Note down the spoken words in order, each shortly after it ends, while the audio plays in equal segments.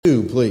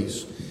2,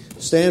 please.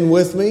 Stand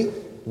with me.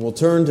 We'll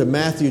turn to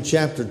Matthew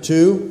chapter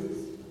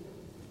 2.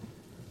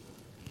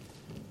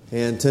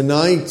 And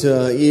tonight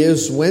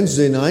is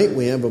Wednesday night.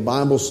 We have a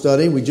Bible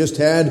study. We just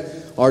had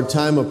our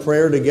time of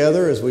prayer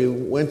together as we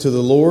went to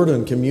the Lord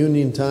on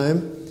communion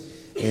time.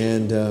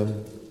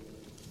 And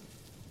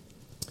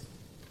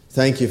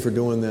thank you for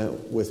doing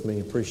that with me.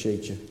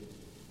 Appreciate you.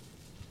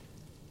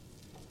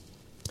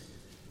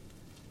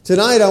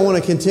 Tonight I want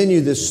to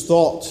continue this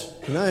thought.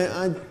 And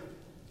I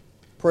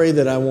pray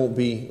that I won't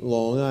be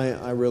long.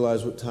 I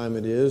realize what time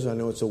it is. I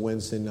know it's a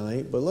Wednesday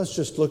night. But let's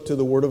just look to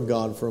the Word of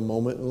God for a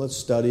moment and let's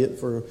study it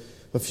for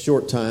a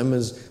short time.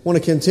 I want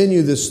to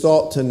continue this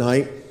thought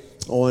tonight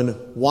on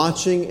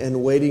watching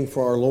and waiting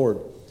for our Lord.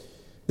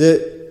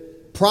 The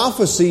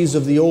prophecies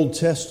of the Old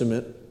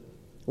Testament,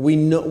 we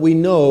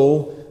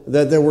know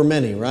that there were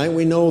many, right?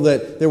 We know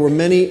that there were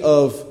many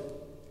of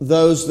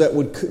those that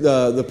would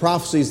the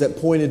prophecies that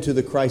pointed to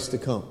the Christ to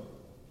come.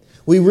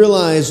 We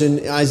realize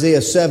in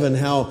Isaiah 7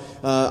 how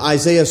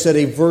Isaiah said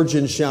a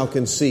virgin shall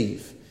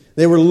conceive.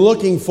 They were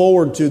looking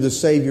forward to the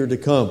Savior to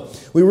come.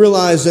 We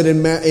realize that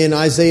in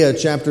Isaiah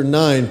chapter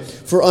 9,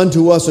 for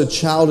unto us a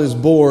child is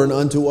born,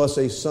 unto us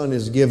a son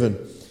is given.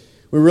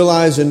 We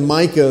realize in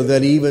Micah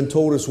that he even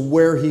told us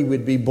where he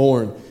would be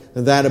born,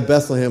 and that of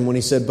Bethlehem, when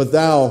he said, But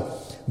thou,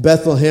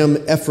 Bethlehem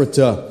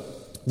Ephratah,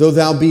 though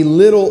thou be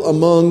little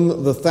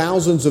among the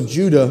thousands of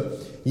Judah,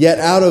 yet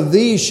out of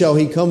thee shall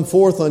he come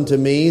forth unto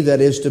me,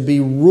 that is to be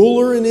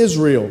ruler in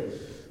Israel,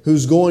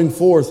 whose going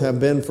forth have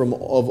been of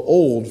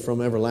old,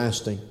 from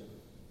everlasting.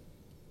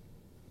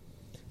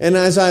 And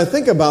as I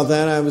think about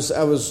that, I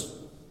was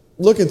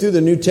looking through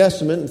the New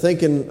Testament and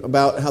thinking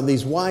about how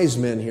these wise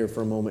men here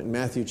for a moment in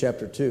Matthew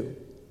chapter 2.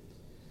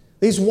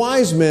 These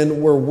wise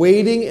men were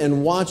waiting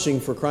and watching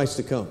for Christ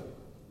to come.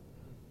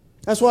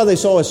 That's why they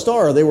saw a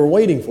star. They were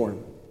waiting for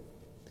Him.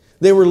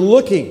 They were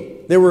looking.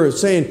 They were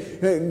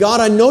saying,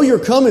 God, I know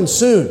you're coming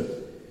soon.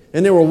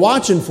 And they were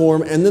watching for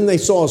Him, and then they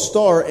saw a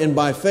star, and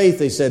by faith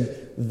they said,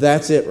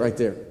 that's it right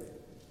there.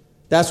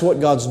 That's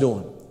what God's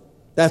doing.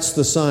 That's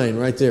the sign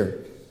right there.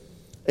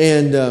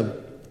 And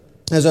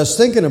as I was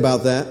thinking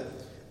about that,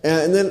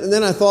 and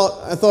then I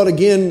thought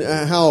again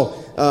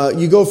how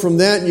you go from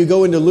that and you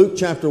go into Luke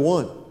chapter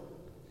 1.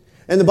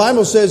 And the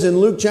Bible says in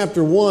Luke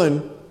chapter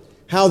 1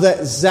 how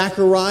that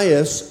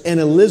Zacharias and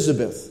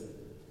Elizabeth.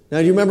 Now,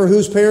 do you remember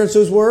whose parents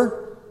those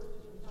were?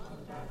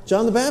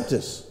 John the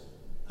Baptist.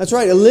 That's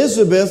right.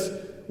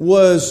 Elizabeth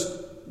was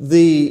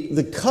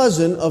the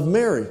cousin of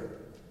Mary.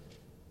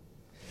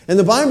 And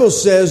the Bible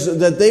says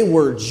that they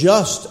were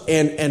just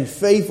and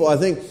faithful. I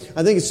think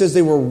it says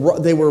they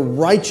were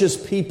righteous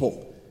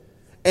people.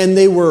 And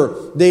he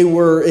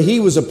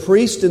was a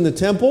priest in the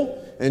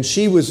temple, and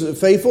she was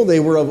faithful. They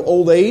were of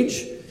old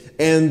age,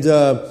 and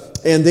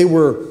they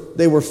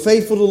were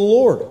faithful to the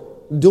Lord,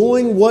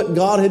 doing what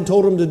God had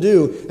told him to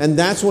do. And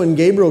that's when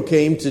Gabriel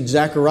came to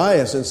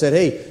Zacharias and said,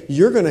 hey,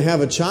 you're going to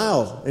have a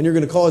child, and you're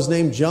going to call his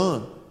name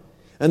John.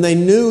 And they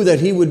knew that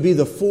he would be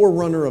the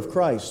forerunner of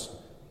Christ.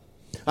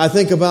 I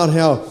think about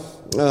how,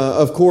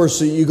 of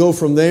course, you go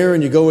from there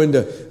and you go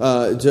into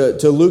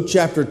to Luke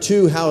chapter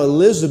 2, how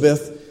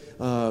Elizabeth,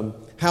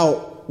 how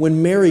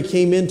when Mary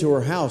came into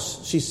her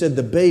house, she said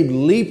the babe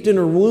leaped in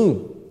her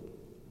womb.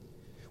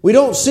 We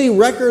don't see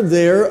record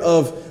there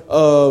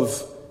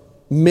of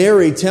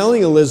Mary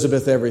telling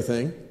Elizabeth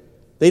everything.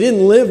 They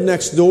didn't live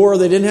next door.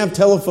 They didn't have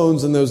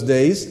telephones in those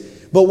days.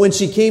 But when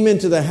she came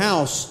into the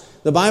house,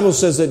 the Bible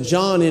says that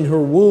John in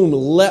her womb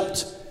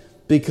leapt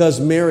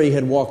because Mary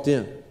had walked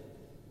in.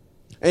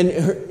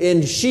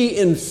 And she,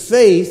 in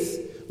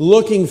faith,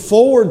 looking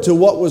forward to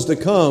what was to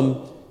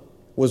come,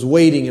 was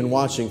waiting and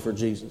watching for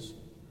Jesus.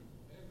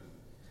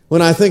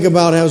 When I think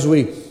about as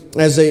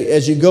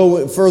you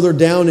go further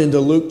down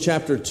into Luke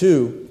chapter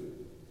 2,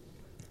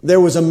 there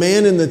was a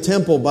man in the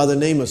temple by the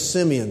name of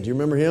Simeon. Do you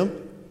remember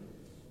him?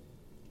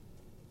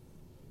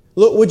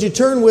 Look, would you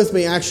turn with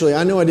me? Actually,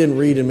 I know I didn't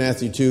read in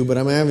Matthew 2, but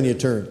I'm having you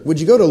turn.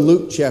 Would you go to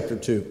Luke chapter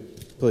 2,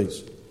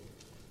 please?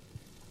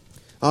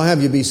 I'll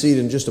have you be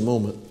seated in just a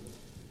moment.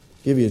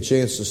 Give you a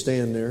chance to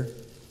stand there.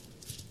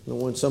 I don't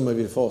want some of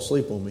you to fall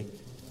asleep on me.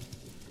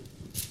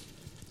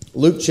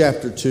 Luke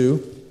chapter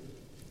 2.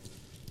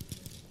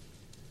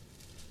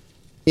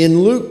 In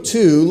Luke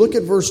 2, look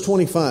at verse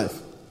 25.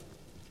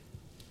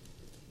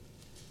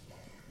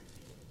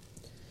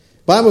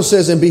 Bible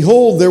says, And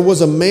behold, there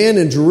was a man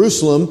in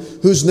Jerusalem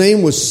whose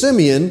name was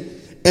Simeon,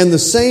 and the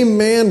same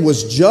man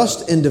was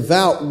just and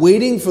devout,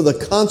 waiting for the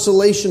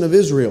consolation of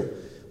Israel.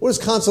 What is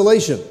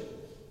consolation?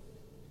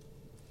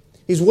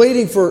 He's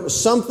waiting for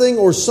something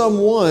or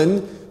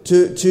someone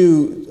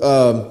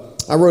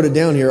I wrote it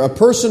down here, a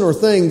person or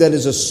thing that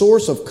is a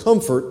source of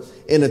comfort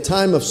in a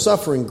time of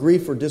suffering,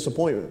 grief, or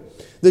disappointment.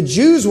 The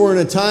Jews were in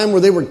a time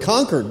where they were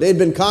conquered. They had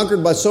been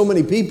conquered by so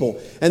many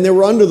people, and they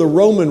were under the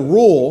Roman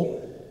rule,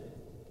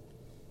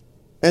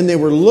 and they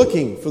were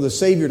looking for the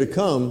Savior to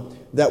come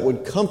that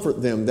would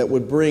comfort them, that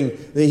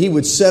He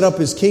would set up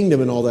His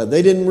kingdom and all that.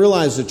 They didn't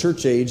realize the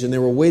church age, and they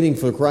were waiting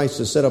for Christ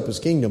to set up His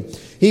kingdom.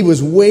 He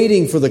was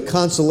waiting for the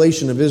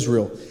consolation of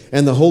Israel.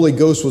 and the Holy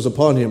Ghost was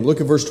upon him.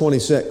 Look at verse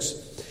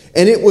 26.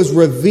 And it was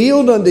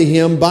revealed unto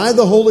him by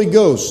the Holy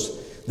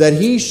Ghost that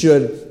he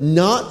should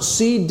not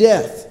see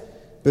death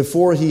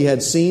before he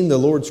had seen the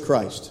Lord's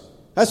Christ.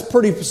 That's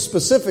pretty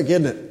specific,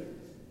 isn't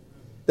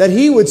it? That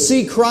he would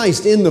see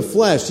Christ in the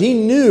flesh. He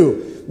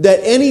knew that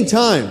any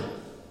time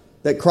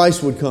that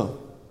Christ would come.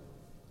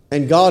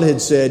 And God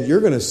had said,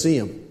 you're going to see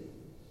him.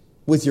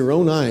 With your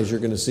own eyes, you're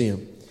going to see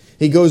him.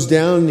 He goes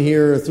down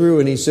here through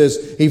and he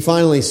says, he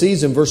finally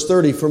sees him. Verse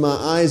 30, for my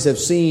eyes have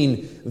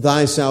seen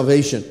thy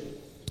salvation.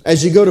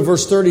 As you go to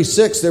verse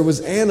 36, there was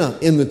Anna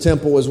in the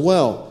temple as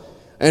well.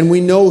 And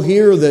we know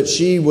here that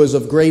she was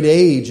of great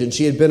age and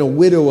she had been a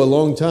widow a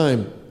long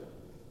time.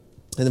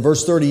 And in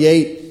verse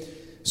 38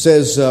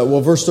 says,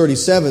 verse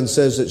 37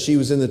 says that she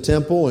was in the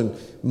temple and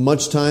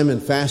much time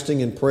in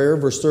fasting and prayer.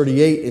 Verse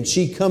 38, and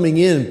she coming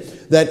in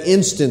that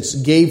instance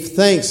gave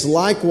thanks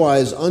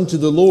likewise unto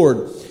the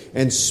Lord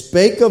and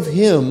spake of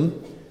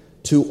him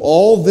to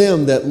all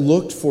them that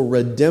looked for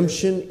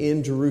redemption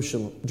in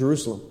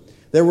Jerusalem.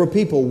 There were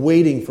people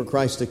waiting for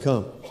Christ to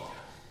come.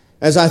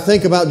 As I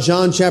think about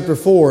John chapter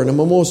 4, and I'm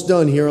almost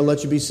done here, I'll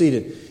let you be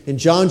seated. In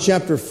John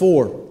chapter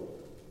 4,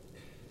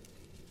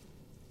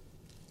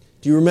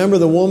 do you remember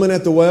the woman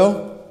at the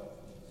well?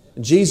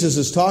 Jesus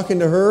is talking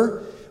to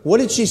her. What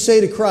did she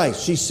say to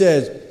Christ? She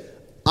said,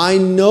 I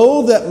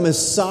know that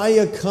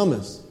Messiah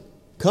cometh.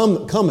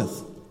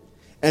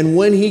 And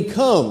when he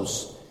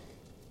comes,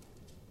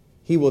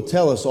 he will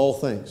tell us all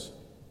things.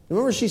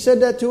 Remember she said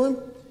that to him?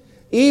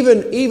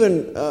 Even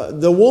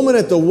the woman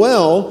at the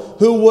well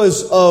who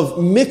was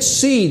of mixed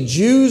seed,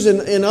 Jews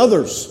and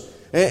others.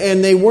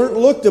 And they weren't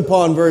looked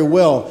upon very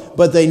well,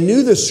 but they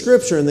knew the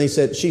Scripture and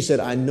she said,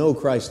 I know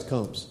Christ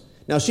comes.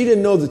 Now she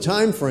didn't know the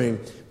time frame,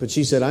 but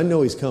she said, I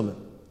know he's coming.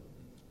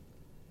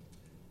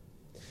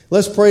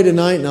 Let's pray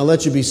tonight, and I'll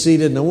let you be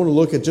seated. And I want to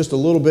look at just a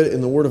little bit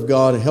in the Word of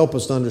God and help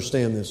us to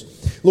understand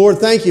this. Lord,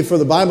 thank you for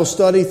the Bible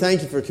study.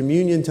 Thank you for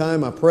communion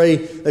time. I pray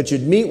that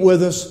you'd meet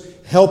with us,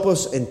 help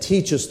us, and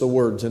teach us the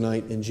Word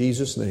tonight. In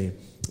Jesus' name,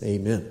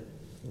 amen.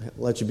 I'll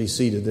let you be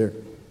seated there.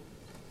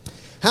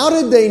 How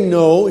did they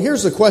know?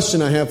 Here's the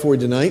question I have for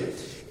you tonight,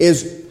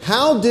 is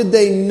how did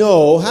they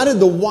know, how did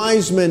the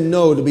wise men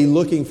know to be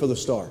looking for the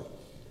star?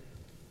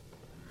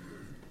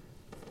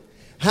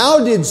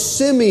 How did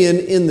Simeon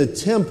in the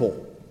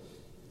temple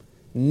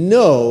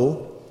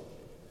know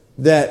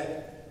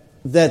that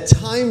that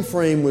time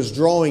frame was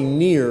drawing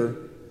near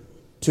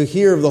to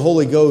hear of the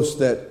Holy Ghost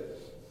that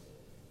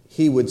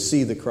he would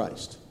see the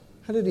Christ?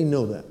 How did he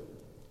know that?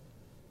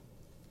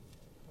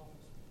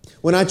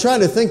 When I try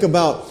to think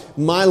about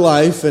my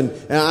life, and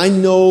I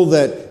know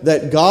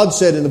that God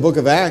said in the book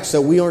of Acts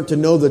that we aren't to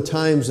know the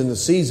times and the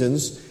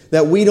seasons,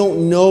 that we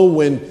don't know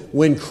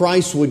when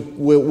Christ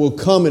will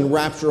come and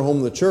rapture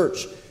home the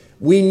church.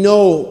 We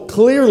know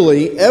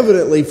clearly,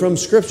 evidently from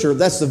Scripture,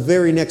 that's the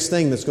very next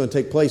thing that's going to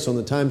take place on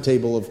the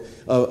timetable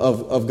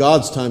of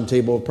God's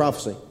timetable of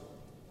prophecy.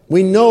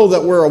 We know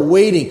that we're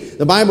awaiting.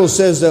 The Bible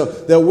says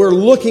that we're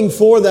looking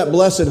for that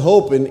blessed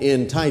hope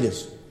in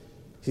Titus.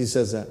 He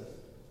says that.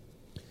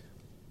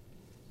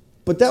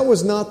 But that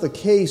was not the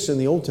case in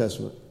the Old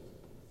Testament.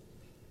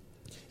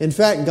 In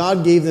fact,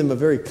 God gave them a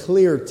very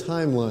clear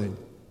timeline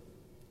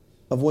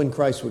of when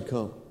Christ would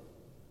come.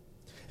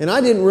 And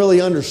I didn't really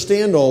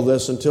understand all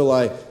this until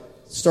I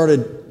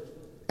started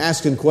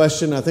asking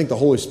questions. I think the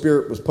Holy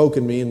Spirit was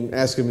poking me and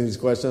asking me these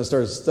questions. I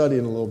started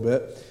studying a little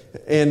bit.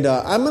 And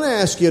I'm going to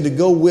ask you to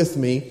go with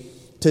me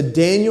to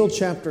Daniel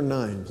chapter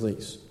 9,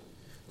 please.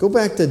 Go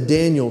back to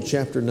Daniel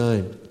chapter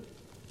 9.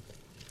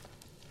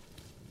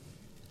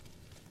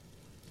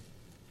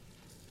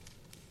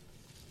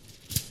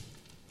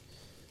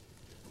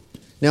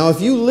 Now,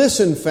 if you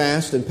listen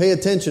fast and pay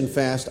attention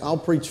fast, I'll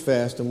preach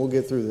fast and we'll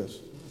get through this.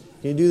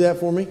 Can you do that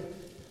for me?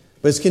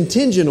 But it's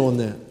contingent on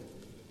that.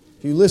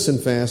 If you listen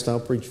fast, I'll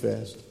preach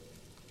fast.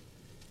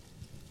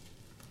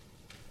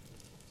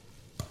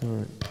 All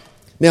right.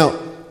 Now,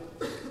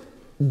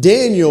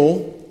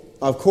 Daniel,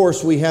 of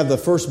course, we have the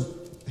first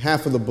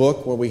half of the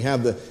book where we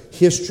have the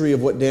history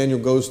of what Daniel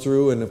goes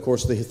through and, of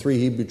course, the 3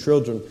 Hebrew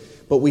children.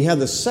 But we have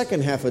the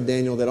second half of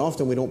Daniel that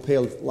often we don't pay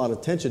a lot of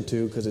attention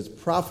to because it's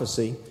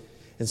prophecy.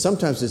 And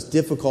sometimes it's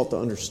difficult to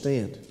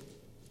understand.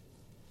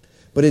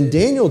 But in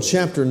Daniel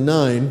chapter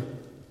 9,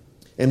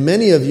 and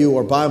many of you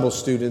are Bible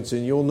students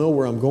and you'll know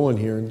where I'm going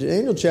here. In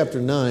Daniel chapter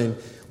 9,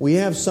 we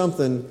have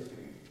something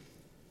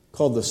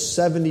called the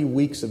 70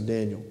 weeks of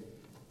Daniel.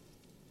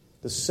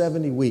 The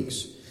 70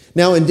 weeks.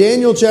 Now in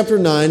Daniel chapter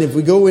 9, if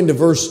we go into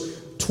verse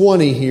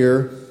 20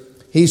 here,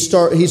 he's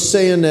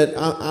saying that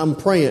I'm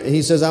praying.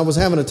 He says, I was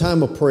having a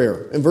time of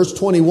prayer. In verse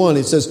 21,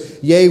 it says,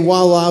 Yea,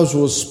 while I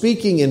was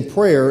speaking in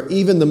prayer,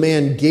 even the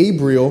man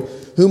Gabriel,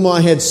 whom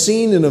I had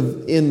seen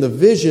in the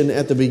vision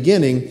at the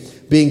beginning,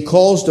 being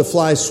caused to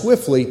fly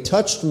swiftly,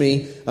 touched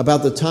me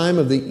about the time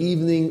of the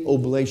evening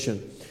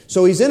oblation.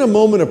 So he's in a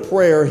moment of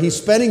prayer. He's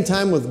spending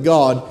time with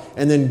God,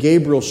 and then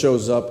Gabriel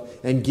shows up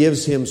and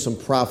gives him some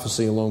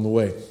prophecy along the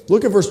way.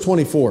 Look at verse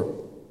 24.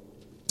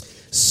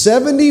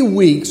 70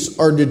 weeks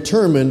are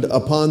determined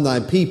upon thy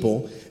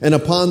people, and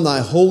upon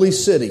thy holy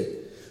city,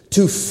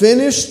 to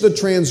finish the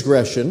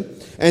transgression,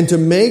 and to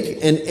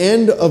make an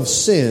end of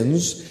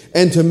sins,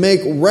 and to make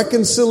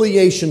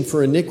reconciliation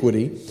for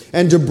iniquity,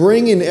 and to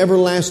bring in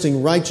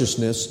everlasting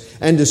righteousness,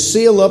 and to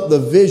seal up the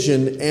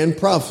vision and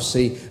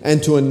prophecy,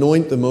 and to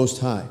anoint the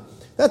Most High.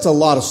 That's a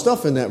lot of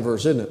stuff in that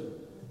verse, isn't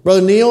it?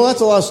 Brother Neil,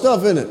 that's a lot of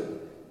stuff, isn't it?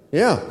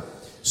 Yeah.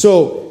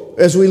 So,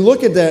 as we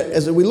look at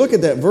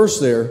that verse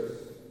there,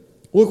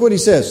 look what he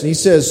says. He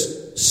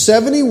says,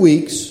 70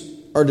 weeks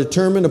are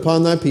determined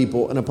upon thy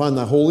people and upon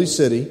thy holy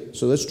city,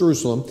 so that's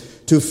Jerusalem,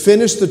 to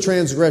finish the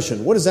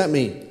transgression. What does that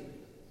mean?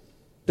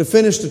 To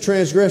finish the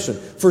transgression.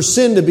 For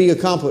sin to be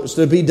accomplished,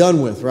 to be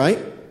done with,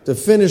 right? To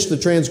finish the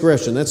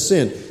transgression, that's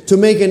sin. To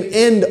make an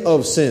end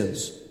of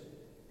sins.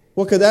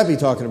 What could that be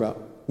talking about?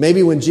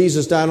 Maybe when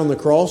Jesus died on the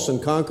cross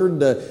and conquered,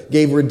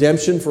 gave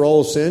redemption for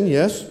all of sin,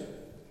 yes?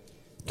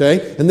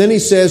 Okay, and then he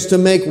says to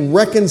make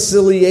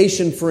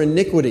reconciliation for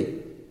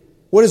iniquity.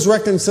 What does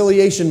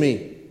reconciliation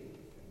mean?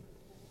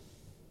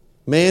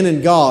 Man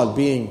and God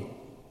being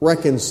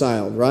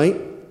reconciled, right?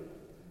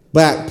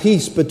 Back,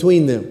 peace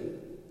between them.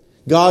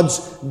 God's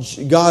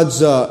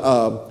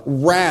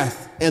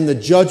wrath and the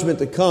judgment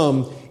to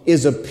come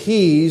is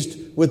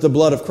appeased with the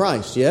blood of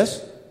Christ,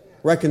 yes?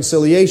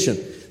 Reconciliation.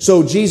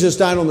 So Jesus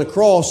died on the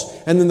cross,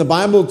 and then the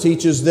Bible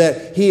teaches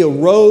that He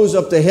arose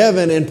up to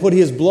heaven and put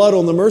His blood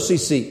on the mercy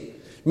seat.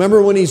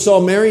 Remember when He saw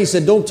Mary, He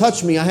said, "Don't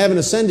touch me, I haven't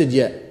ascended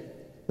yet."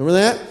 Remember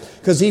that?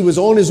 Because He was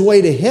on His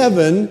way to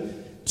heaven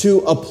to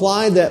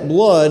apply that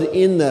blood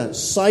in the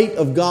sight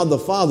of God the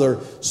Father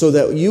so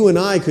that you and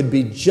I could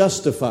be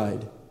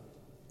justified.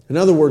 In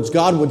other words,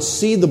 God would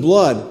see the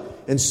blood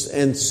and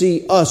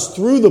see us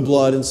through the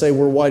blood and say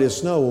we're white as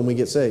snow when we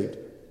get saved.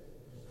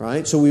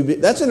 Right? So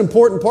that's an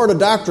important part of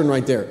doctrine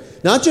right there.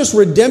 Not just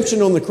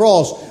redemption on the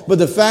cross, but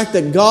the fact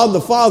that God the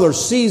Father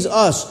sees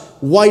us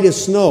white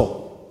as snow.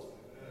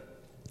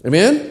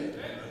 Amen?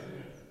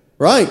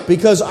 Right,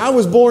 because I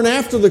was born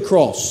after the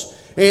cross.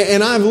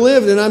 And I've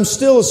lived and I'm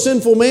still a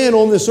sinful man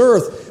on this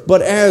earth.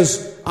 But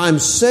as I'm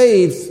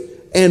saved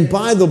and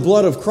by the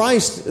blood of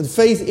Christ,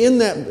 faith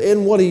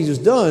in what He has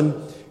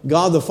done,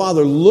 God the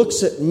Father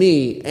looks at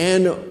me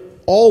and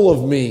all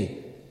of me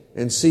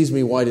and sees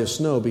me white as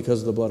snow because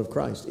of the blood of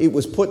Christ. It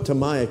was put to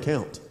my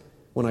account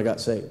when I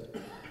got saved.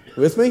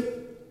 With me?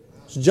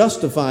 It's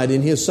justified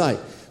in His sight.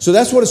 So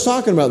that's what it's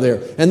talking about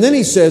there. And then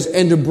he says,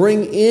 and to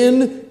bring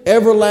in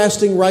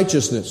everlasting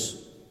righteousness.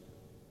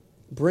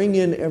 Bring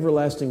in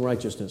everlasting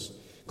righteousness.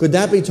 Could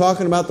that be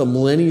talking about the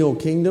millennial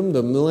kingdom,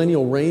 the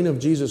millennial reign of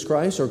Jesus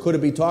Christ? Or could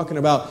it be talking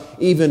about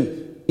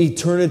even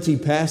eternity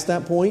past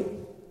that point,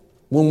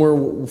 when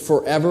we're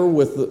forever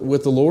with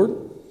the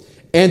Lord?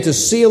 And to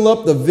seal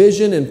up the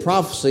vision and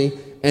prophecy,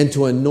 and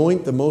to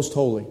anoint the most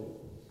holy.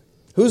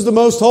 Who's the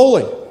most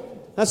holy?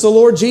 That's the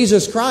Lord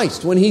Jesus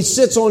Christ, when He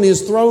sits on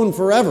His throne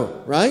forever,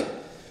 right?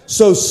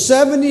 So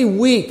 70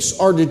 weeks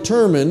are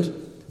determined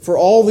for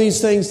all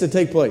these things to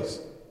take place.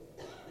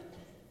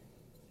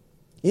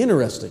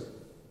 Interesting.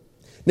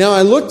 Now,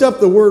 I looked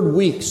up the word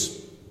weeks.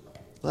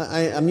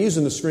 I'm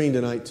using the screen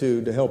tonight,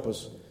 too, to help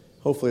us.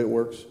 Hopefully it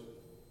works.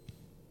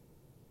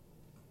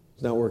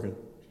 It's not working.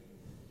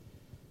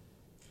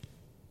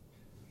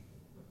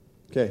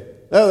 Okay.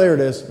 Oh, there it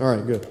is. All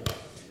right, good.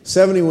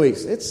 70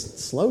 weeks.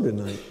 It's slow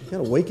tonight. You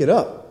got to wake it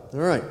up. All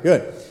right,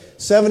 good.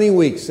 70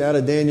 weeks out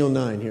of Daniel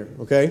 9 here,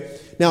 okay?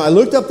 Now, I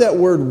looked up that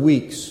word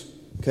weeks,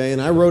 okay,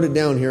 and I wrote it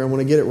down here. I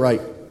want to get it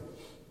right.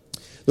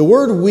 The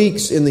word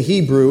weeks in the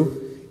Hebrew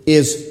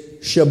is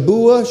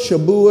Shabua,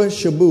 Shabua,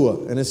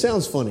 Shabua. And it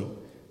sounds funny,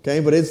 okay?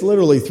 But it's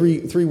literally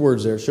three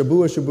words there.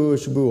 Shabua, Shabua,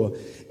 Shabua.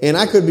 And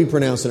I could be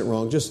pronouncing it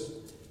wrong.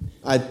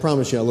 I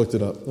promise you I looked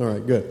it up. All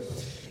right, good.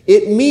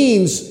 It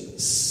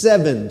means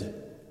sevened,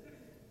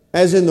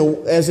 as in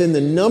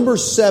the number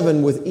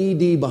 7 with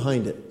ed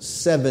behind it.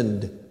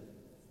 Sevened.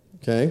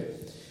 Okay?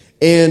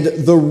 And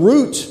the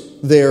root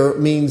there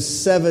means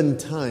 7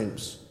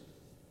 times.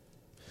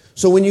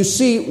 So when you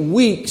see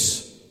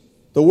weeks,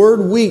 the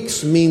word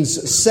weeks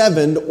means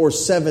 7 or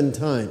 7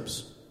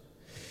 times.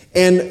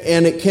 And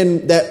it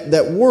can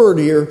that word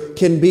here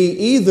can be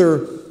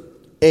either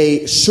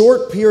a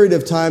short period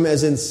of time,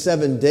 as in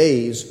 7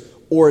 days,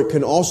 or it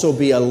can also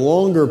be a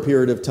longer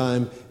period of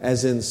time,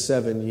 as in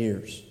 7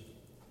 years.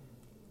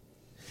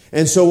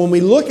 And so when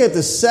we look at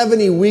the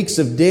 70 weeks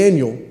of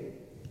Daniel,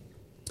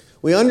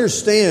 we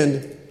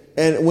understand,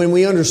 and when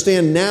we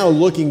understand now,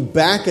 looking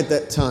back at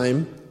that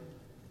time,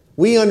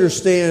 we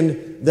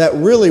understand that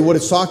really what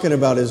it's talking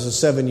about is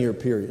a 7-year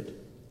period.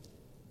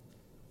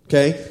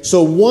 Okay?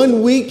 So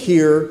 1 week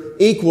here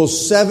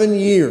equals 7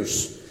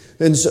 years.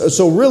 And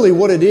so really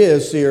what it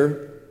is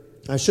here,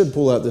 I should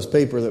pull out this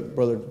paper that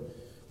Brother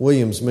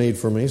Williams made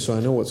for me so I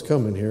know what's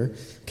coming here.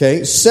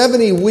 Okay?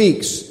 70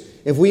 weeks.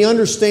 If we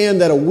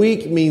understand that a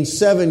week means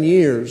 7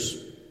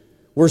 years,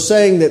 we're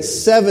saying that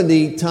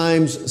 70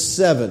 times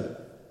 7.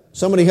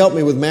 Somebody help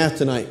me with math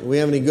tonight. Do we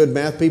have any good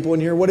math people in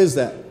here? What is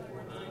that?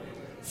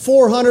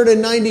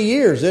 490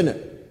 years, isn't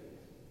it?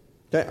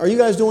 Okay. Are you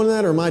guys doing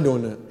that or am I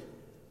doing that?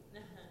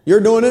 You're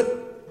doing it?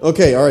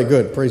 Okay, all right,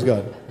 good. Praise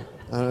God.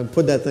 I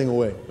put that thing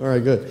away. All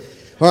right, good.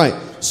 All right,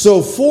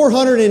 so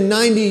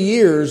 490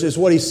 years is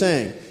what he's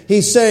saying.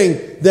 He's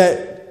saying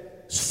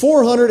that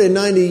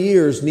 490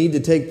 years need to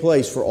take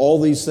place for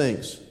all these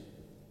things.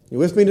 You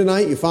with me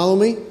tonight? You follow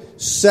me?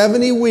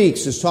 70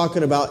 weeks is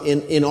talking about,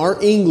 in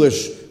our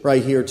English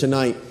right here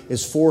tonight,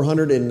 is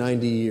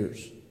 490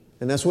 years.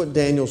 And that's what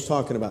Daniel's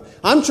talking about.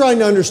 I'm trying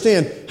to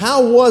understand,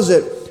 how was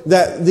it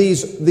that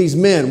these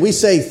men, we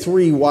say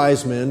 3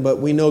 wise men, but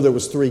we know there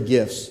was 3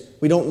 gifts.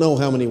 We don't know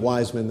how many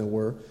wise men there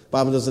were. The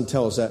Bible doesn't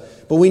tell us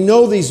that. But we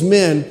know these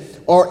men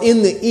are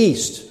in the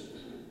east.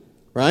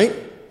 Right?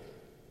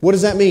 What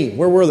does that mean?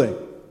 Where were they?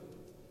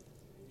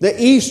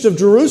 The east of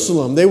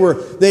Jerusalem.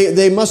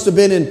 They must have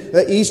been in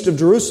the east of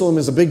Jerusalem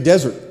is a big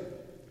desert.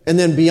 And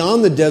then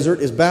beyond the desert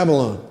is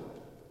Babylon.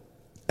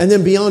 And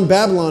then beyond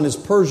Babylon is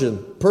Persia,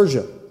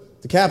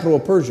 the capital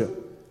of Persia.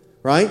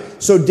 Right?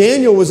 So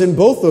Daniel was in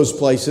both those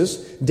places.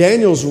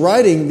 Daniel's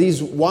writing,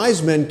 these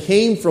wise men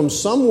came from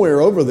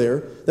somewhere over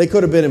there. They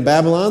could have been in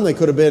Babylon. They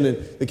could have been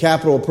in the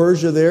capital of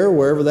Persia there,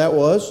 wherever that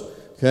was.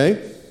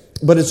 Okay?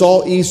 But it's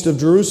all east of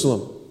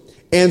Jerusalem.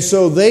 And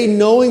so they,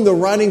 knowing the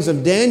writings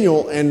of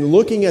Daniel and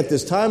looking at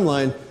this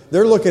timeline,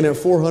 they're looking at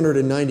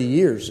 490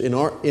 years in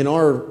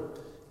our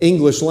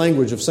English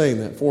language of saying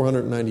that,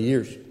 490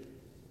 years.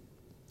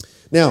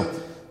 Now,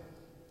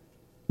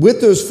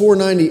 with those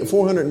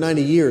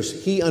 490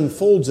 years, he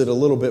unfolds it a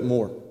little bit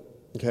more.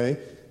 Okay?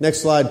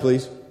 Next slide,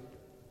 please.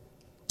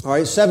 All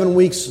right, 7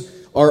 weeks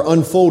are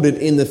unfolded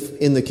in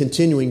the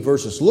continuing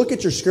verses. Look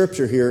at your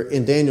scripture here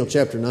in Daniel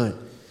chapter 9.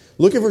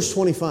 Look at verse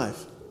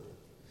 25.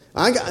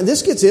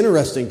 This gets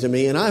interesting to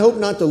me, and I hope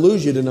not to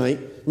lose you tonight.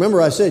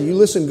 Remember, I said, you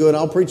listen good,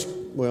 I'll preach.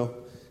 Well,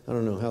 I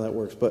don't know how that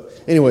works, but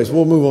anyways,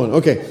 we'll move on.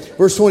 Okay,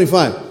 verse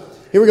 25.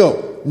 Here we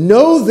go.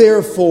 Know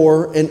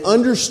therefore and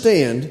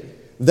understand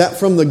that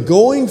from the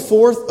going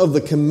forth of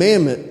the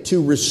commandment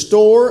to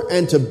restore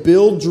and to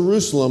build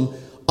Jerusalem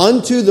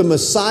unto the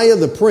Messiah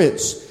the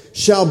Prince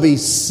shall be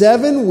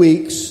 7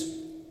 weeks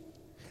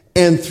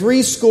and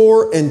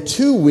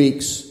 62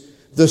 weeks.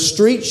 The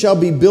street shall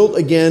be built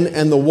again,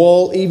 and the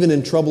wall even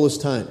in troublous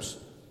times.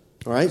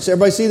 All right, so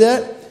everybody see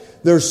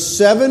that? There's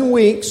 7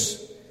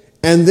 weeks,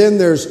 and then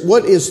there's,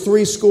 what is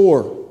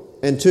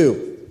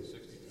 62?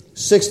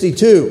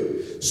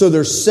 62. So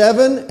there's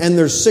 7 and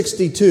there's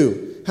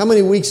 62. How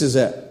many weeks is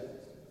that?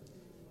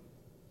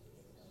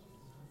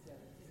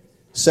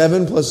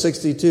 7 plus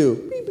 62.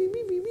 Beep, beep,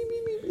 beep, beep, beep,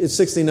 beep. It's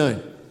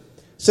 69.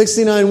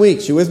 69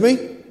 weeks. You with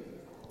me?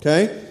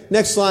 Okay.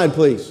 Next slide,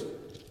 please.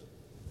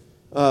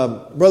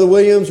 Brother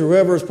Williams or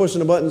whoever is pushing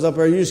the buttons up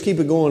there, you just keep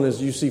it going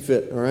as you see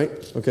fit. All right?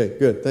 Okay,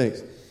 good.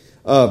 Thanks.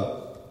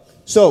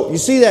 So you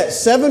see that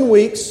 7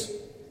 weeks.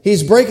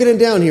 He's breaking it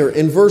down here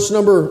in verse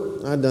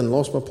number, I done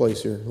lost my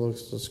place here.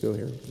 Let's go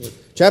here.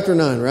 Chapter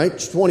 9,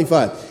 right?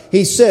 25.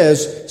 He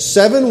says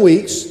 7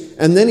 weeks,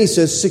 and then he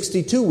says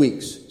 62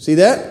 weeks. See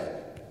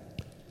that?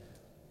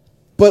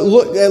 But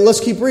look, let's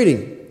keep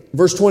reading.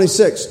 Verse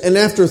 26. And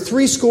after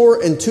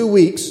 62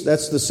 weeks,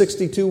 that's the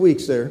 62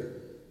 weeks there,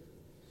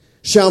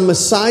 shall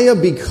Messiah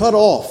be cut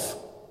off.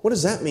 What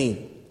does that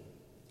mean?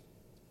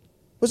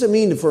 What does it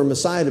mean for a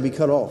Messiah to be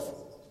cut off?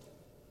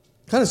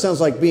 Kind of sounds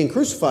like being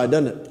crucified,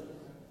 doesn't it?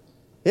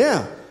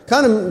 Yeah.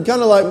 Kind of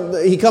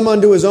like he come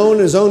unto his own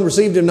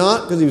received him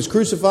not because he was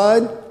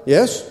crucified.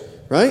 Yes,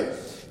 right?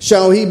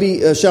 Shall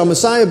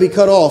Messiah be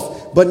cut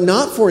off, but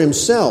not for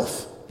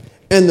himself.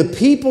 And the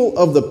people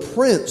of the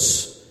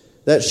prince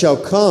that shall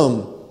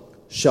come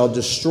shall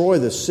destroy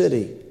the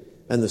city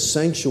and the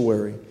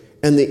sanctuary.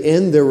 And the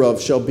end thereof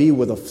shall be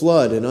with a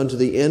flood, and unto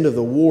the end of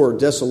the war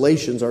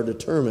desolations are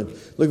determined.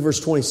 Look at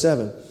verse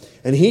 27.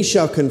 And he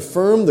shall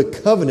confirm the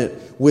covenant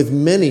with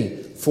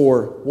many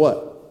for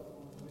what?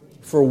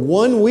 For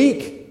 1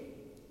 week.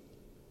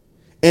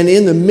 And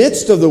in the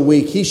midst of the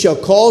week he shall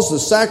cause the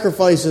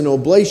sacrifice and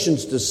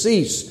oblations to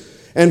cease.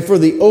 And for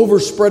the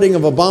overspreading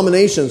of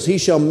abominations he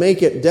shall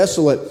make it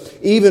desolate,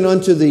 even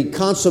unto the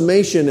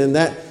consummation, and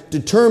that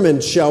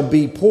determined shall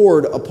be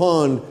poured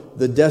upon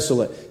the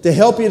desolate. To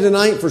help you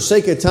tonight, for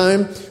sake of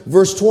time,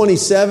 verse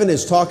 27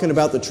 is talking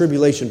about the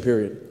tribulation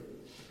period.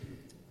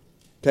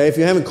 Okay, if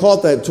you haven't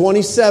caught that,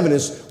 27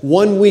 is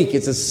 1 week.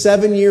 It's a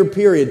 7-year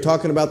period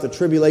talking about the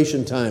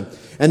tribulation time.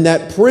 And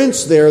that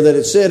prince there that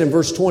it said in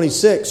verse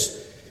 26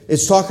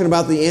 is talking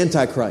about the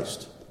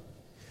Antichrist.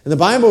 And the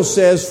Bible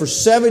says for a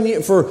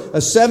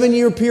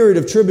 7-year period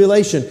of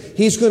tribulation,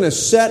 he's going to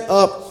set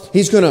up,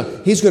 he's going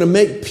to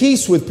make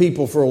peace with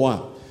people for a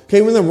while.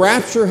 Okay, when the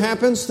rapture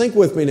happens, think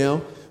with me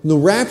now. When the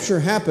rapture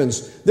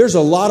happens, there's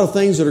a lot of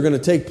things that are going to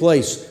take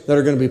place that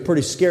are going to be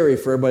pretty scary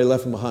for everybody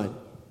left behind.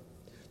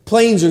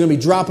 Planes are going to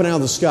be dropping out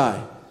of the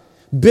sky.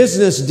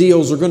 Business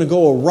deals are going to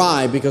go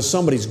awry because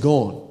somebody's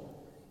gone.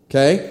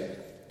 Okay?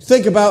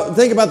 Think about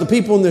the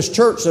people in this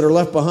church that are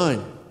left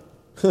behind.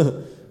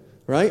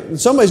 Right? And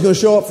somebody's going to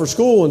show up for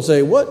school and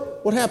say,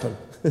 What happened?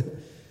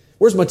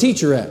 Where's my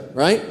teacher at?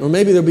 Right? Or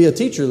maybe there'll be a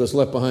teacher that's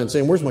left behind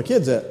saying, where's my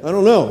kids at? I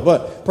don't know.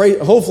 But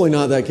hopefully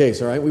not that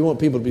case, all right? We want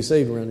people to be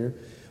saved around here.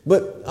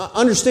 But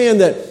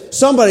understand that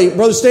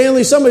Brother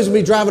Stanley, somebody's going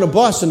to be driving a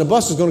bus, and the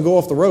bus is going to go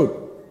off the road.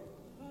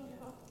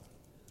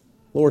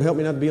 Lord, help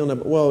me not to be on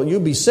that. Well,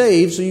 you'll be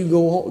saved, so you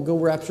go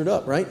raptured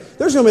up, right?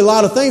 There's going to be a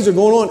lot of things that are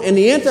going on, and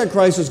the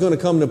Antichrist is going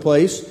to come into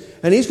place,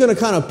 and he's going to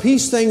kind of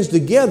piece things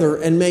together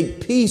and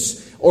make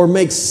peace or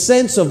make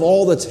sense of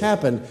all that's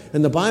happened.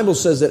 And the Bible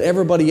says that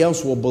everybody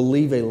else will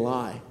believe a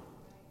lie.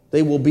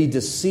 They will be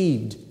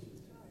deceived.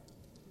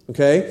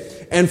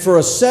 Okay? And for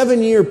a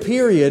 7-year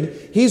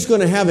period, he's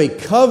going to have a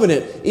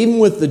covenant, even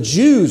with the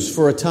Jews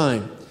for a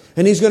time.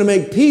 And he's going to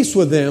make peace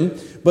with them.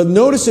 But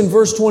notice in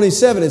verse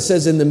 27, it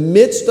says, in the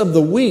midst of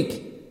the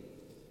week,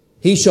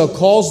 he shall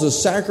cause the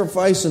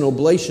sacrifice and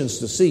oblations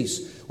to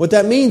cease. What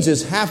that means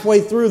is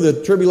halfway through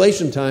the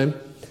tribulation time,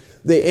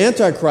 the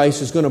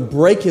Antichrist is going to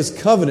break his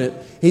covenant.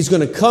 He's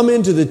going to come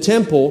into the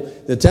temple.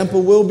 The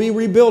temple will be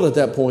rebuilt at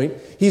that point.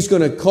 He's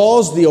going to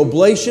cause the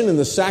oblation and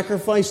the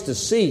sacrifice to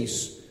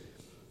cease.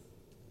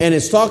 And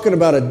it's talking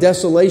about a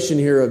desolation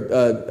here,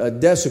 a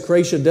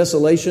desecration,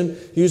 desolation,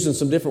 using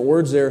some different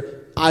words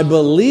there. I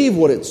believe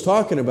what it's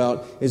talking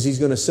about is he's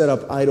going to set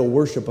up idol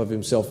worship of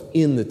himself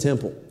in the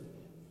temple.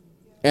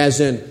 As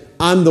in,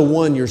 I'm the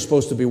one you're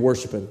supposed to be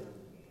worshiping.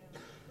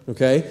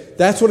 Okay?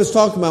 That's what it's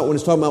talking about when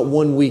it's talking about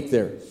 1 week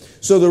there.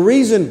 So the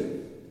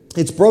reason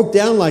it's broke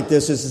down like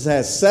this is it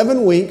has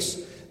 7 weeks,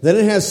 then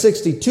it has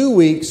 62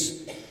 weeks.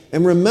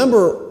 And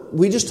remember,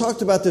 we just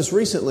talked about this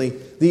recently.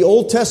 The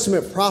Old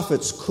Testament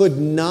prophets could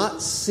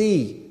not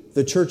see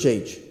the church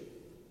age.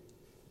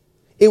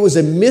 It was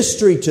a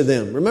mystery to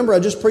them. Remember, I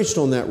just preached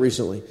on that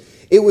recently.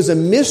 It was a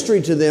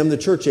mystery to them, the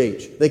church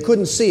age. They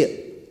couldn't see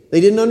it.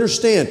 They didn't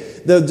understand.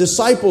 The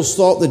disciples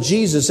thought that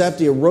Jesus,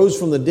 after he arose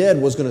from the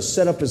dead, was going to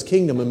set up his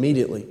kingdom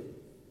immediately.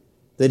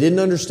 They didn't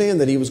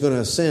understand that he was going to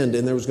ascend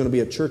and there was going to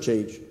be a church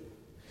age.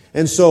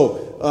 And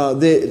so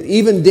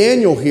even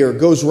Daniel here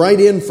goes right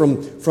in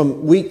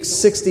from week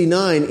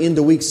 69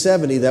 into week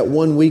 70, that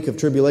 1 week of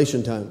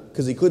tribulation time,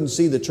 because he couldn't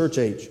see the church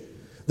age.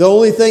 The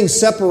only thing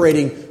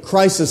separating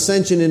Christ's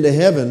ascension into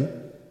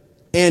heaven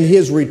and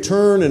his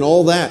return and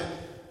all that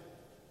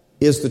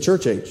is the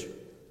church age.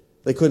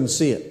 They couldn't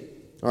see it.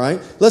 All right?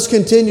 Let's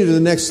continue to the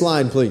next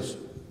slide, please.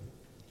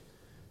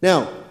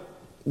 Now,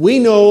 we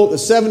know the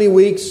 70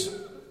 weeks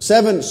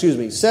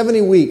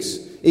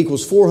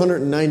equals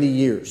 490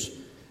 years.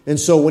 And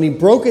so when he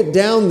broke it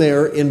down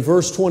there in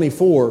verse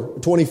 24,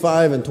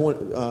 25 and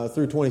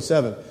through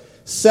 27,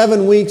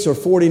 7 weeks are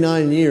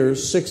 49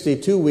 years,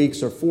 62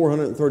 weeks are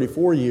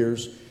 434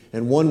 years,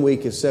 and 1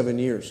 week is 7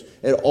 years.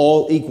 It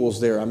all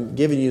equals there. I'm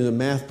giving you the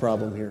math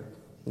problem here.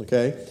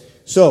 Okay?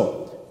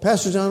 So,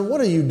 Pastor John,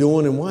 what are you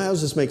doing and why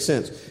does this make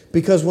sense?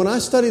 Because when I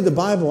study the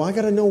Bible, I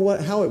got to know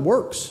how it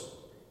works.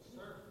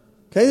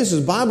 Okay, this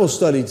is Bible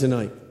study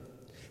tonight.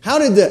 How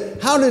did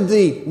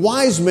the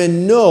wise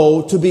men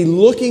know to be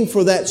looking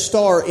for that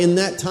star in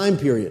that time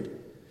period?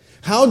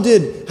 How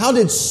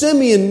did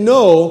Simeon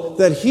know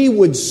that he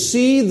would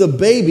see the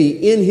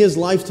baby in his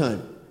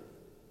lifetime?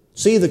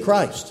 See the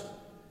Christ.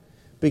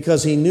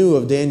 Because he knew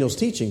of Daniel's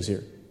teachings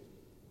here.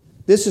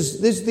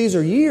 These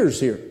are years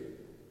here.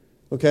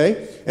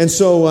 Okay? And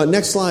so,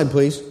 next slide,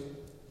 please.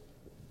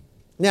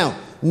 Now,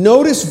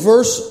 notice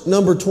verse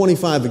number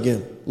 25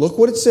 again. Look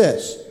what it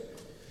says.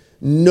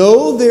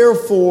 Know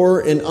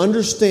therefore and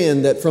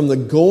understand that from the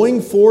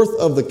going forth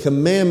of the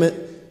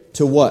commandment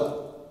to what?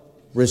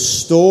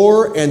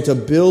 Restore and to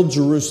build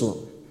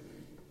Jerusalem.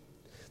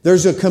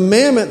 There's a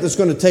commandment that's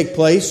going to take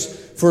place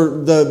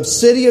for the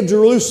city of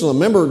Jerusalem.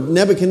 Remember,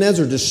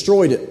 Nebuchadnezzar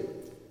destroyed it.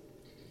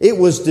 It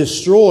was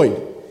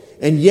destroyed.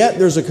 And yet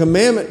there's a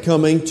commandment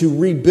coming to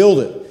rebuild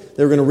it.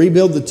 They're going to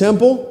rebuild the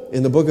temple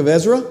in the book of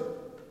Ezra.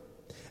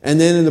 And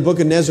then in the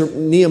book of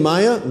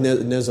Nehemiah, they're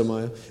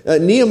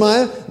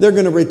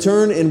going to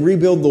return and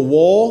rebuild the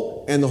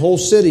wall, and the whole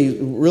city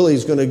really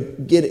is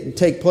going to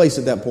take place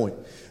at that point.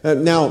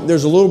 Now,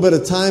 there's a little bit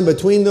of time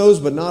between those,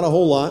 but not a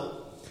whole lot.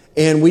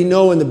 And we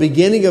know in the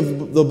beginning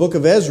of the book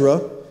of Ezra,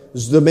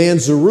 the man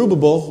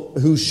Zerubbabel,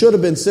 who should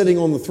have been sitting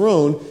on the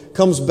throne,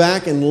 comes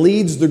back and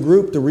leads the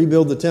group to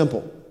rebuild the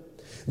temple.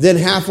 Then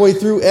halfway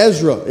through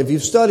Ezra, if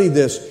you've studied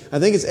this, I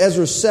think it's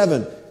Ezra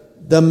 7,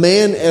 the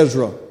man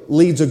Ezra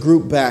leads a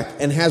group back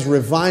and has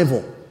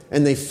revival,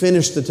 and they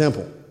finish the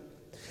temple.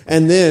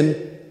 And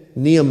then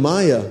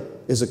Nehemiah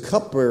is a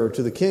cupbearer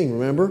to the king,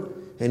 remember?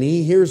 And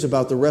he hears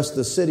about the rest of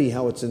the city,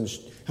 how it's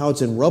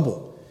in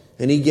rubble.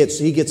 And he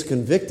gets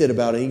convicted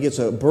about it. He gets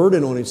a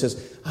burden on him. He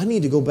says, I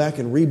need to go back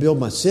and rebuild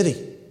my city.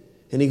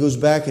 And he goes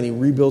back and he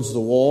rebuilds the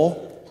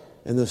wall,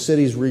 and the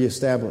city's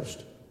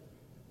reestablished.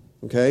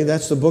 Okay,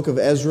 that's the book of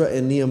Ezra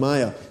and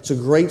Nehemiah. It's a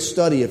great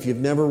study. If you've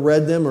never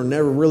read them or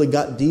never really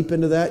got deep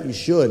into that, you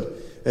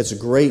should. It's a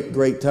great,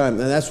 great time.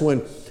 And that's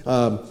when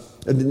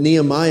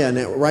Nehemiah,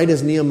 and right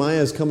as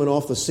Nehemiah is coming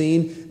off the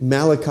scene,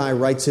 Malachi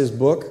writes his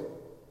book.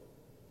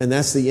 And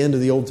that's the end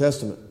of the Old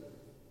Testament.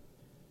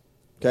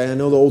 Okay, I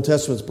know the Old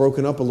Testament's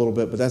broken up a little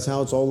bit, but that's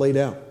how it's all laid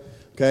out.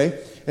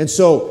 Okay? And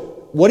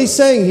so, what he's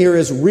saying here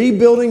is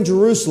rebuilding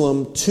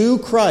Jerusalem to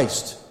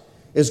Christ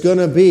is going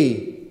to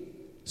be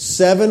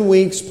 7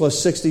 weeks plus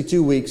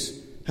 62 weeks.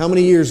 How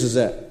many years is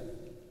that?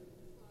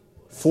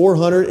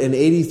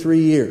 483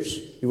 years.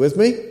 You with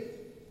me?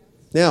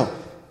 Now,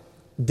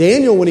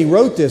 Daniel, when he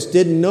wrote this,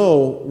 didn't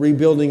know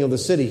rebuilding of the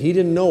city. He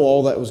didn't know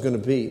all that was going to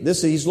be.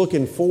 He's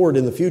looking forward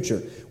in the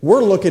future.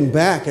 We're looking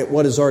back at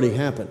what has already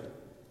happened.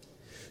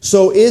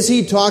 So is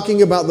he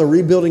talking about the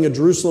rebuilding of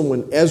Jerusalem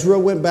when Ezra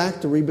went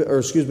back to rebuild,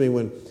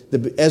 when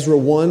Ezra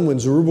 1, when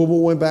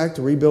Zerubbabel went back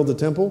to rebuild the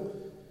temple?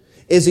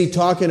 Is he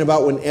talking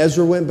about when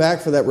Ezra went back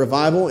for that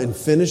revival and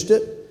finished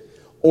it?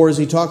 Or is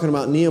he talking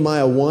about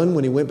Nehemiah 1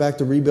 when he went back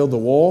to rebuild the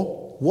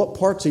wall? What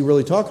part's he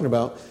really talking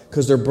about?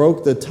 Because they're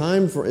broke the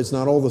time for it's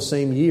not all the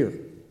same year.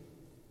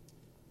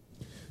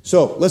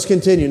 So let's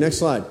continue. Next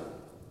slide.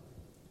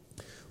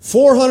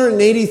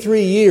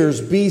 483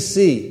 years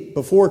BC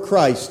before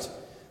Christ.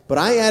 But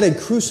I added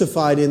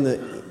crucified in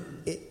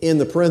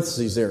the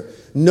parentheses there.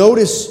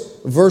 Notice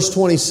verse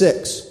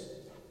 26.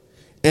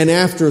 And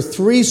after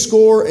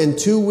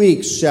 62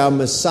 weeks shall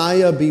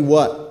Messiah be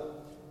what?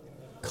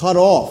 Cut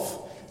off.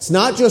 It's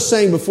not just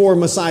saying before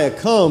Messiah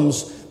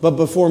comes, but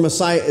before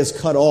Messiah is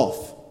cut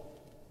off.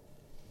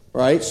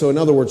 Right? So in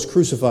other words,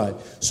 crucified.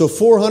 So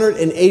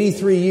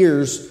 483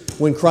 years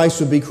when Christ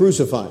would be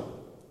crucified.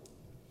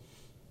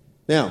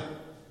 Now,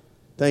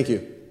 thank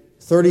you.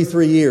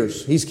 33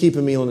 years. He's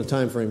keeping me on the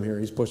time frame here.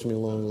 He's pushing me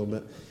along a little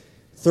bit.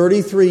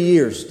 33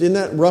 years. Isn't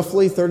that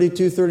roughly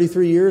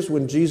 33 years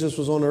when Jesus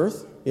was on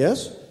earth?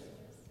 Yes?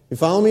 You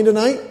follow me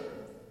tonight?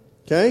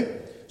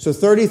 Okay? So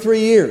 33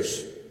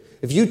 years.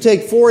 If you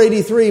take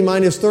 483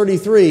 minus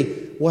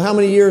 33, well, how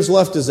many years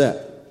left is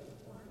that?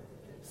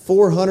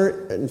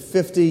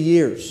 450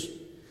 years.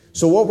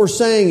 So what we're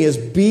saying is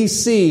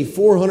BC,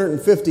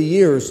 450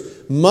 years,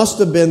 must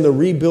have been the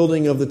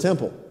rebuilding of the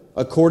temple,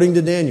 according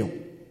to Daniel.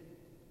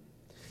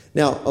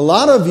 Now, a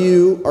lot of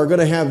you are going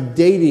to have a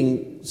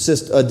dating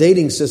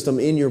system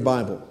in your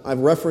Bible. I've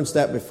referenced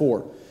that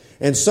before.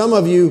 And some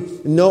of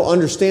you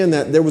understand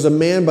that there was a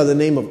man by the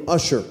name of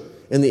Ussher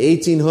in the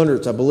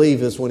 1800s, I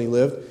believe is when he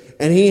lived.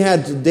 And he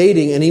had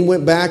dating, and he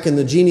went back in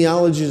the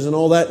genealogies and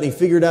all that, and he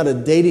figured out a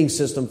dating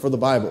system for the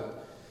Bible.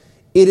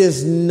 It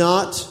is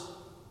not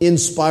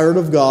inspired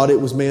of God. It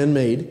was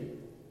man-made.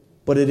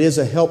 But it is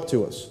a help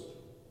to us.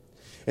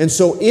 And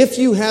so if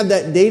you have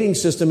that dating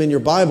system in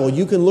your Bible,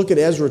 you can look at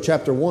Ezra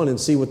chapter 1 and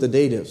see what the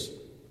date is.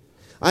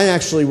 I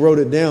actually wrote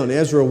it down,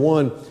 Ezra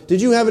 1.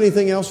 Did you have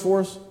anything else for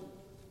us?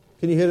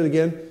 Can you hit it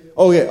again?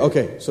 Oh, yeah,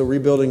 okay. So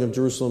rebuilding of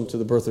Jerusalem to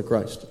the birth of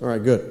Christ. All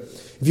right, good.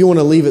 If you want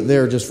to leave it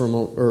there just for a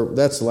moment, or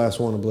that's the last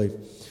one, I believe.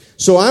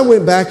 So I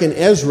went back in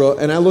Ezra,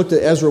 and I looked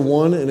at Ezra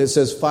 1, and it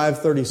says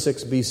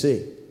 536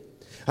 BC.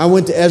 I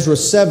went to Ezra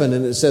 7,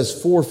 and it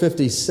says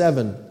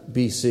 457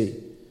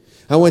 BC.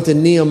 I went to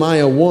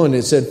Nehemiah 1,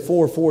 it said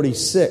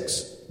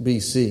 446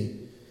 BC.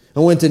 I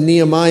went to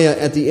Nehemiah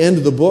at the end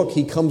of the book.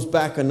 He comes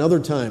back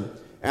another time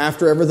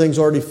after everything's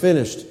already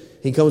finished.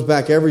 He comes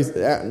back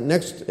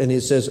next, and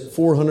it says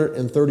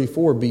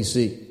 434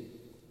 BC.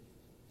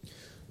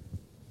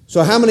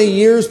 So how many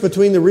years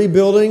between the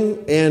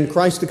rebuilding and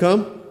Christ to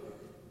come?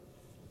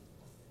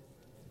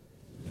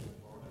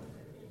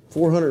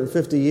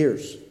 450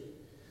 years.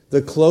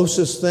 The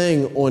closest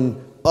thing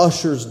on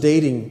Ussher's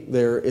dating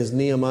there is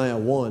Nehemiah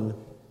 1,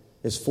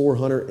 is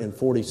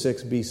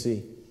 446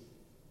 BC.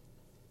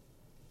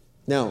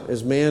 Now,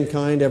 is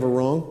mankind ever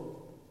wrong?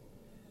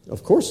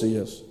 Of course he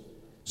is.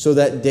 So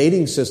that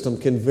dating system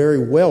can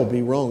very well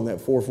be wrong,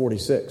 that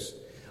 446.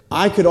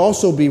 I could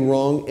also be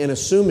wrong in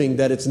assuming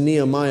that it's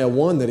Nehemiah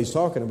 1 that he's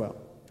talking about.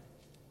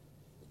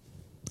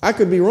 I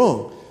could be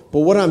wrong. But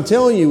what I'm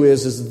telling you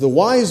is the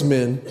wise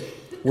men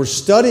were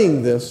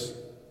studying this.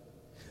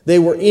 They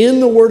were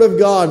in the Word of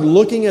God,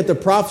 looking at the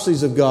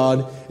prophecies of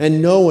God,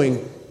 and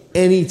knowing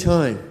any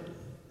time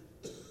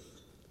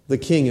the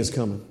king is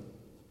coming.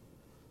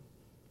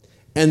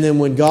 And then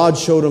when God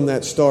showed them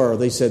that star,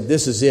 they said,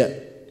 this is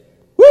it.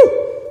 Woo!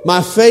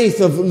 My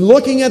faith of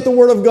looking at the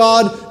Word of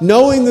God,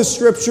 knowing the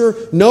Scripture,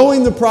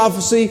 knowing the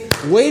prophecy,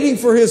 waiting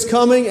for His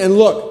coming, and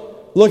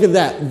look at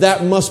that.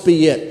 That must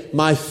be it.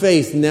 My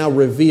faith now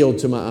revealed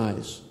to my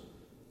eyes.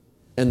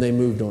 And they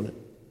moved on it.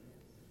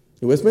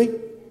 You with me?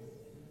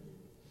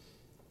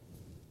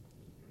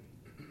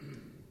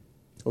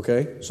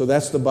 Okay, so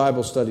that's the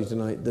Bible study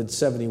tonight, the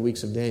 70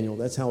 weeks of Daniel.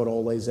 That's how it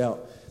all lays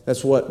out.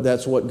 That's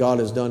what God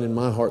has done in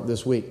my heart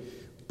this week.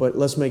 But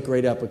let's make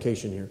great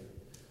application here.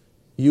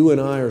 You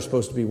and I are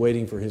supposed to be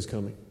waiting for His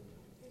coming.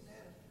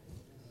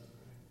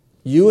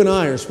 You and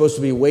I are supposed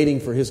to be waiting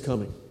for His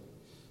coming.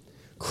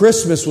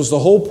 Christmas was the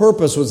whole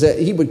purpose, was that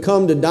He would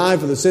come to die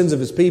for the sins of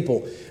His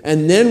people.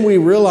 And then we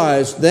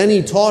realized, then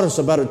He taught us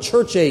about a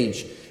church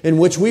age in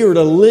which we were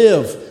to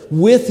live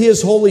with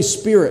His Holy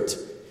Spirit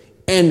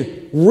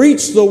and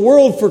reach the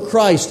world for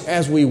Christ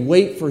as we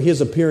wait for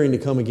His appearing to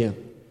come again.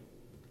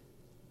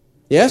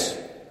 Yes?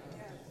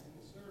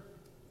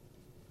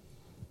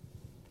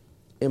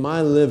 Am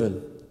I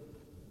living?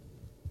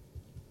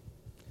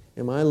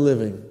 Am I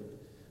living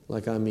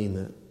like I mean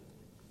that?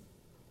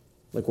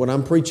 Like what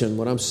I'm preaching,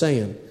 what I'm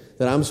saying,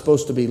 that I'm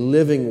supposed to be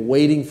living,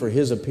 waiting for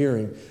His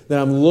appearing, that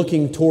I'm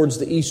looking towards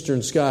the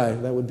eastern sky.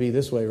 That would be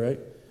this way, right?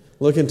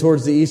 looking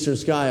towards the eastern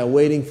sky,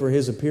 awaiting for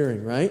His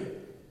appearing, right?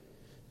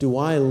 Do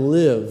I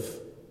live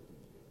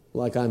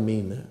like I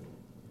mean that?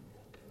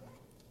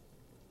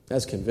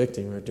 That's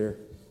convicting right there.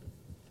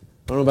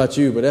 I don't know about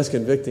you, but that's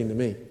convicting to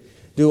me.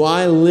 Do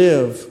I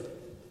live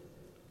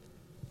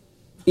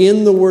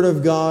in the Word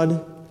of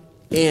God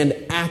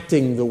and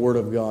acting the Word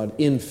of God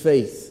in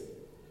faith?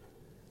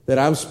 That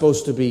I'm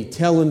supposed to be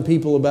telling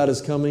people about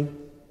His coming?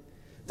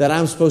 That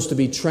I'm supposed to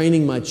be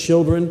training my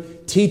children,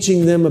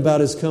 teaching them about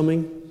His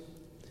coming?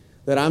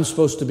 That I'm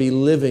supposed to be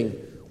living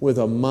with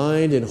a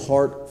mind and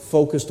heart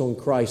focused on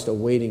Christ,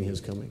 awaiting His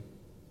coming?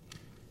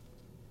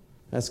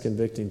 That's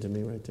convicting to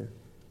me right there.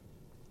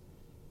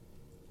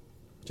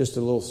 Just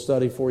a little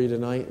study for you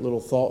tonight, little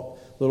thought,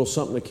 little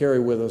something to carry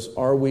with us.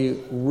 Are we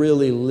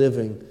really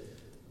living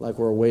like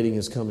we're awaiting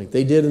His coming?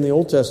 They did in the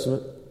Old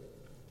Testament.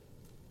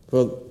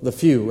 For the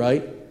few,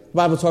 right? The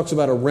Bible talks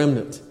about a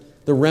remnant.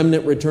 The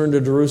remnant returned to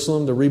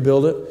Jerusalem to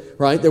rebuild it,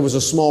 right? There was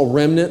a small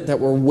remnant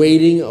that were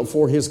waiting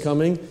for His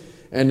coming.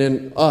 And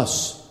then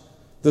us,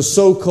 the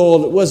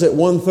so-called, was it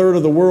 1/3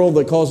 of the world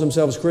that calls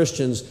themselves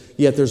Christians,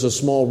 yet there's a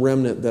small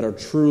remnant that are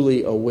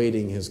truly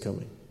awaiting His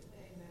coming.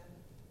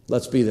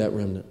 Let's be that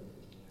remnant.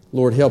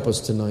 Lord, help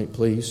us tonight,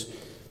 please.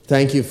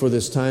 Thank You for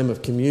this time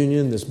of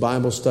communion, this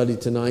Bible study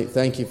tonight.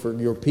 Thank You for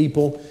Your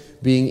people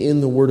being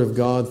in the Word of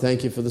God.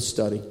 Thank You for the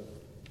study.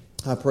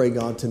 I pray,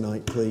 God,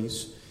 tonight,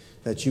 please,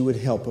 that You would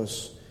help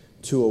us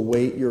to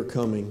await Your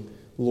coming,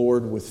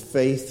 Lord, with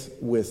faith,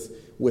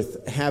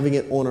 with having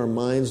it on our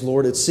minds,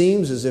 Lord. It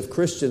seems as if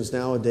Christians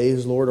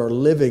nowadays, Lord, are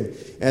living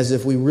as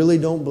if we really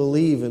don't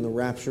believe in the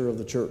rapture of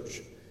the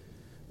church.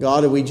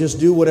 God, we just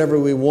do whatever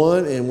we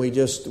want, and we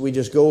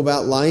just go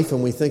about life,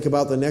 and we think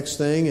about the next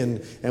thing,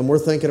 and we're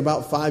thinking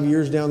about 5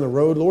 years down the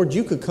road. Lord,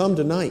 You could come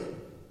tonight.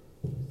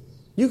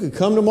 You could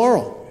come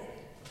tomorrow.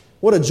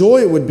 What a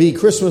joy it would be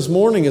Christmas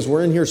morning as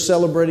we're in here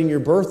celebrating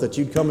Your birth, that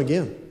You'd come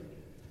again.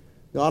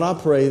 God, I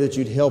pray that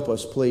You'd help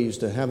us, please,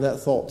 to have that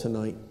thought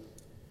tonight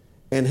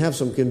and have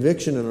some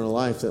conviction in our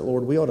life that,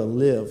 Lord, we ought to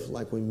live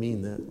like we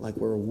mean that, like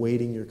we're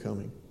awaiting Your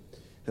coming.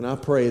 And I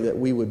pray that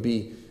we would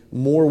be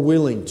more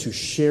willing to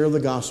share the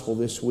gospel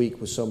this week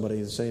with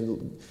somebody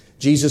saying,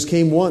 Jesus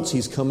came once,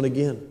 He's coming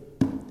again.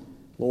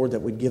 Lord,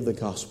 that we'd give the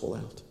gospel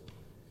out.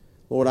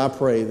 Lord, I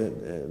pray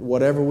that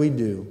whatever we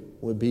do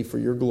would be for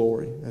Your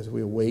glory as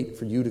we await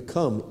for You to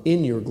come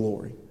in Your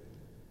glory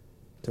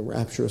to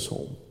rapture us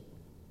home.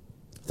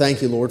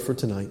 Thank You, Lord, for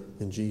tonight.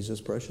 In Jesus'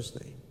 precious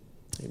name,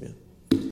 amen.